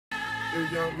If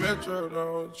young Metro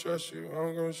don't trust you,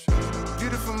 I'm gonna shoot you.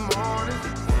 Beautiful morning,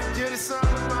 you're the sun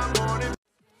of my morning.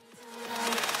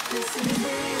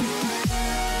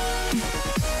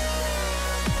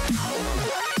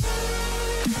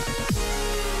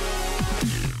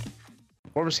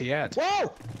 Where was he at?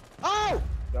 Whoa! Oh!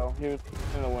 No, he was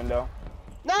in the window.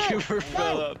 No! Cooper no!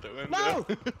 fell out the window.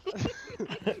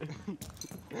 No!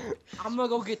 I'm gonna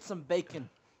go get some bacon.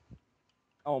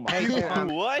 Oh my Peyton,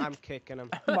 god. What? I'm kicking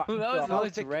him. Oh my That was God. the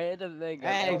most random thing.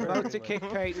 Hey, I've ever vote heard to of. kick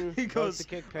Peyton. He Vote goes, to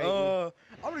kick Peyton.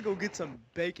 I'm gonna go get some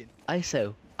bacon.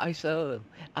 ISO.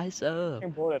 Fucking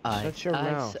bullet. Shut your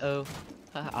mouth. ISO.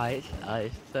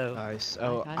 ISO. Ice.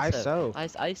 Oh, ISO. ISO.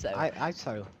 ISO.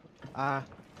 ISO. I.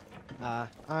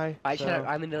 Alright, shut up.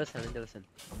 I'm in to listen. I'm in to listen.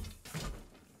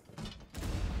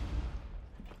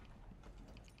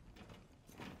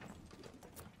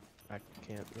 I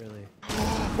can't really.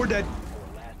 We're dead.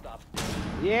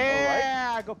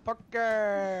 Yeah, go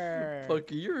fucker. Fuck,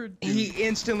 you're a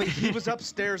dude. He was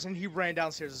upstairs and he ran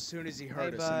downstairs as soon as he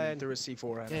heard us and bud. threw a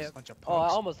C4 at us. Yeah. A bunch of Oh, I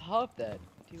punks. almost hopped that.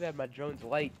 Too bad my drone's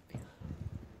white.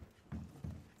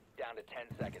 Down to 10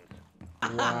 seconds.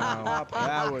 Wow,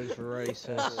 that was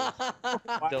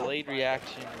racist. Delayed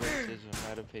reaction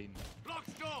racism out of Peyton.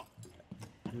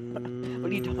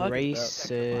 What are you talking about?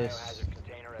 Racist. Biohazard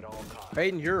container at all costs.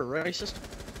 Peyton, you're a racist.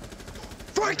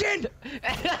 Freaking!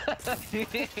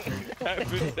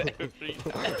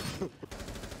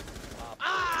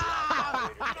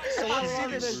 So let's see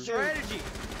this strategy.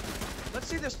 Let's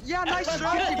see this. Yeah, nice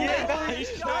strategy, Peyton. Nice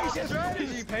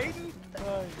strategy, Peyton.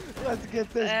 Let's get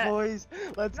this, boys.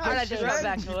 Let's Alright, I get just this. got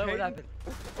back. strategy, Hello, what Peyton. happened?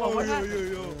 Oh, what yeah,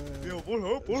 happened? yeah. What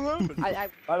happened? I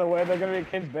By the way, they're gonna be in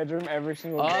Kid's bedroom every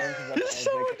single game. 'cause that's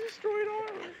Someone all destroyed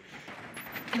armor.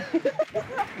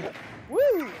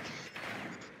 Woo!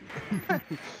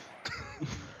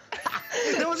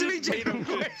 That was me, Jacob.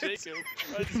 Jacob.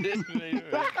 I just made him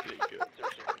Jacob.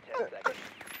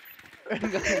 Insertion in 10 seconds. I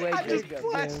just Jacob.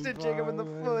 blasted Jacob in the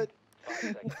foot. 5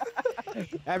 seconds.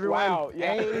 Everyone, Wow,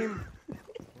 yeah. aim.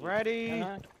 Ready.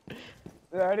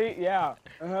 Ready? Yeah.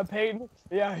 Peyton?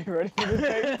 Yeah, you ready for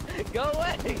this, Peyton? Go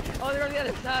away! Oh, they're on the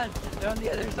other side. They're on the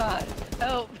other side.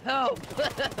 Help! Help!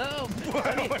 Help! What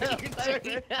are you Help!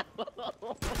 doing?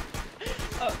 Help.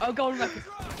 I'm going back.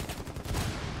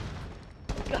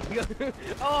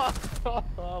 Oh!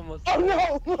 Almost. Oh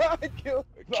no! I killed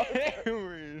him.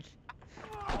 Cameron.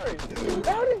 Sorry.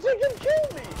 How did Jacob kill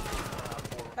me?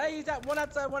 Hey, he's at one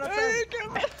outside, one Hey, outside.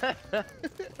 Cameron.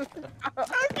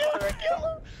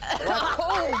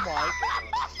 Oh my!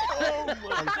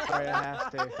 I'm sorry, I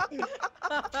have to.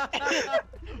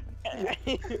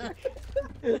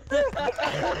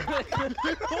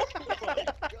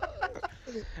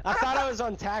 I thought I was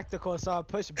on tactical, so I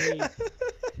pushed B.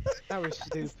 That was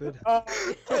stupid. No.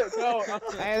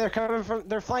 Hey,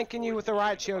 they're flanking you with the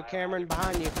right shield, Cameron,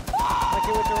 behind you.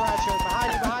 Flanking with the right shield,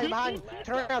 behind you.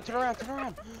 Turn around.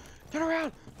 Turn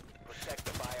around. Protect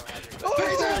the biohazard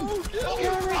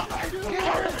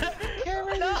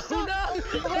Cameron,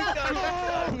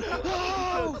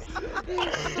 No,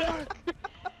 you suck.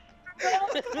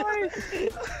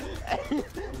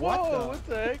 What Whoa, the? what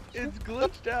the heck? It's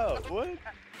glitched out. What?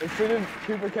 As soon as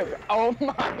Cooper kept. Oh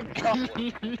my god!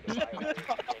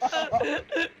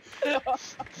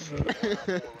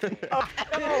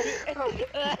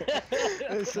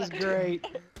 This is great.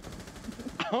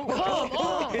 Come on!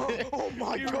 Oh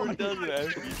my Cooper god. does it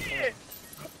every time.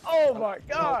 Oh my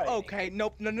god! Oh, okay,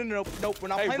 nope, no, we're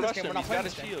not Hey, playing this rush game, him. we're not He's playing got a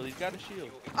this game. shield. He's got a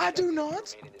shield. I do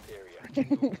not. in this area.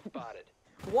 Spotted.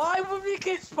 Why would we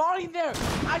keep spawning there?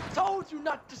 I told you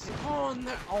not to spawn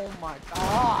there. Oh my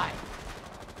god!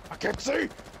 I can't see.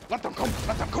 Let them come.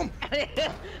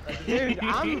 Dude,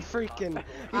 I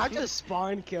just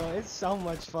spawn kill. It's so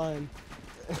much fun.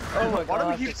 Oh my Why do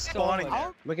we god! keep it's so spawning much.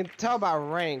 there? We can tell by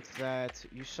rank that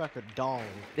you suck a dong.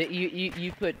 That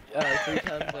you put 3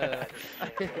 times What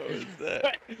was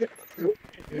that?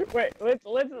 Wait, let's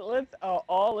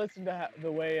all listen to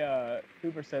the way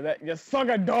Cooper said that. You suck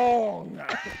a dong.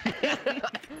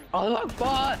 Oh my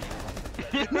god!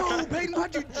 No, Peyton,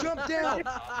 why'd you jump down?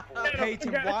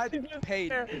 Peyton, why?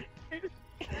 Peyton.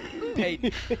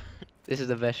 This is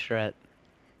the best strat.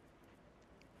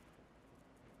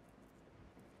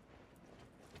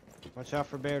 Watch out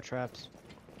for bear traps.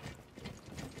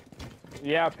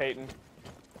 Yeah, Peyton.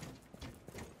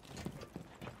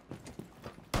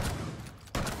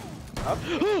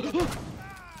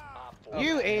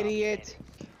 You idiot!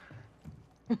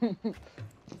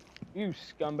 You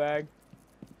scumbag.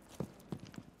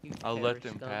 I'll let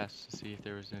them scum. pass to see if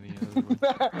there was any other one.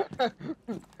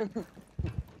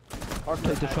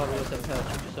 Take the shot, what's that couch?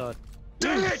 You saw it.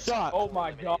 Dang it! Shot. Oh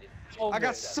my god. Oh I got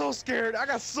my- so scared. I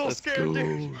got so Let's scared,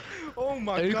 dude. go. Oh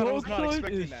my god, I was not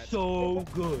expecting that. so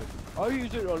good. I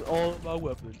use it on all of my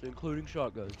weapons, including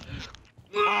shotguns.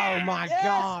 Oh my Yes!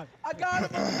 god. I got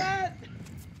him on that.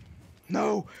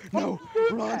 No, no,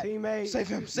 run. Teammate. Save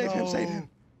him, save him, save him.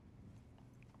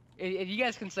 If you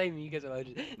guys can save me, you guys are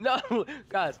legends. No,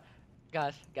 guys.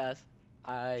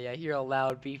 I hear a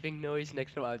loud beeping noise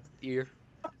next to my ear.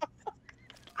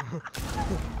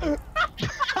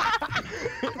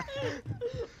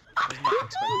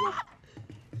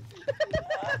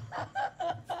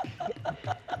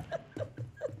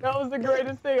 That was the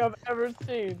greatest thing I've ever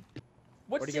seen.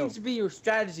 What Where'd he seems go? to be your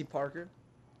strategy, Parker?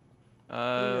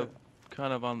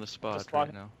 Kind of on the spot spot.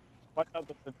 right now. Watch out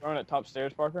the drone at top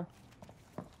stairs, Parker.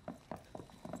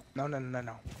 No, no, no,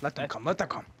 no. Let them come, let them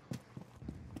come.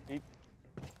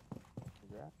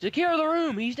 Secure the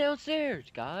room. He's downstairs,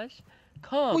 guys.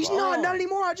 Come. Oh, he's not on.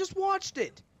 anymore. I just watched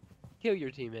it. Kill your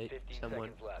teammate. 15 Someone.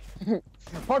 seconds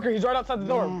left. Parker, he's right outside the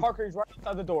door. Parker, he's right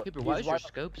outside the door. Cooper, why He's is your right-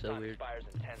 scope so Time weird? expires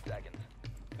in 10 seconds.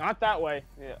 Not that way.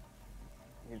 Yeah.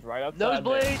 He's right outside. there.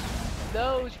 Nosebleed.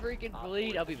 Nose freaking Op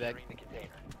bleed. 4 I'll be back. securing the container.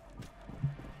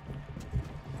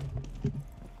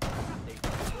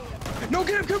 No,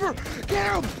 get him, Cooper.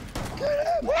 Get him.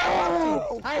 Get him.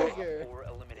 Oh! Tiger. 4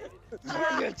 eliminated.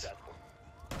 Target. Successful.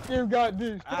 You got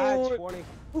this. I had 20.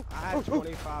 I had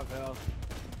 25 health.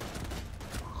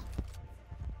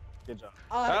 Good job.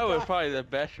 That was probably the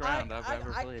best round I've I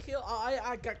ever played.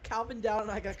 I got Calvin down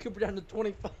and I got Cooper down to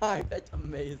 25. That's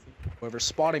amazing. Whoever's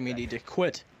spotting me need to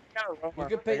quit. I got a roamer.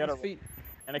 You can I pay got the a- feet.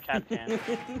 And a cat can.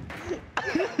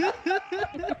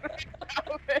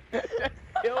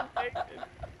 Still taken.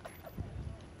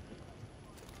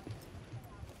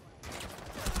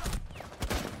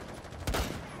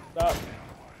 Stop.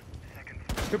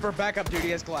 Cooper, back up, dude. He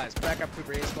has glass. Back up,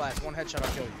 Cooper. He has glass. One headshot,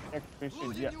 I'll kill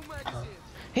you. Yeah.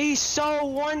 He's so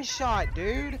one shot,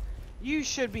 dude. You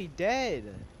should be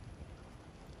dead.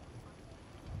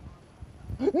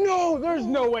 No, there's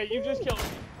no way you just killed me.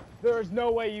 There is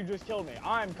no way you just killed me.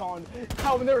 I'm calling.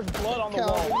 Calvin, there was blood on the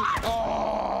wall.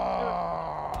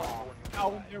 Oh!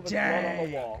 Calvin, there was blood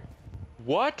on the wall.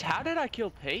 What? How did I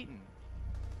kill Peyton?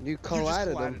 You You just collided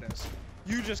him. collided us.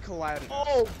 You just collided us.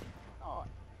 Oh.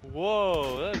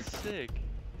 Whoa, that's sick.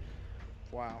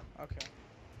 Wow. Okay.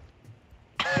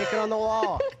 Kick it on the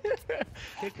wall.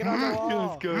 Kick it on the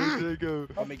wall. Let's go.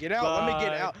 Let me get out. Let me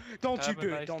get Bye. out. Don't you Have a do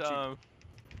it. nice Don't you. time.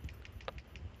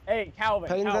 Hey, Calvin.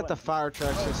 Payne's Calvin. at the fire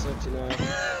trucks, just let you know.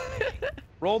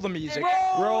 Roll the music.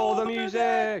 Roll the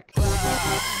music.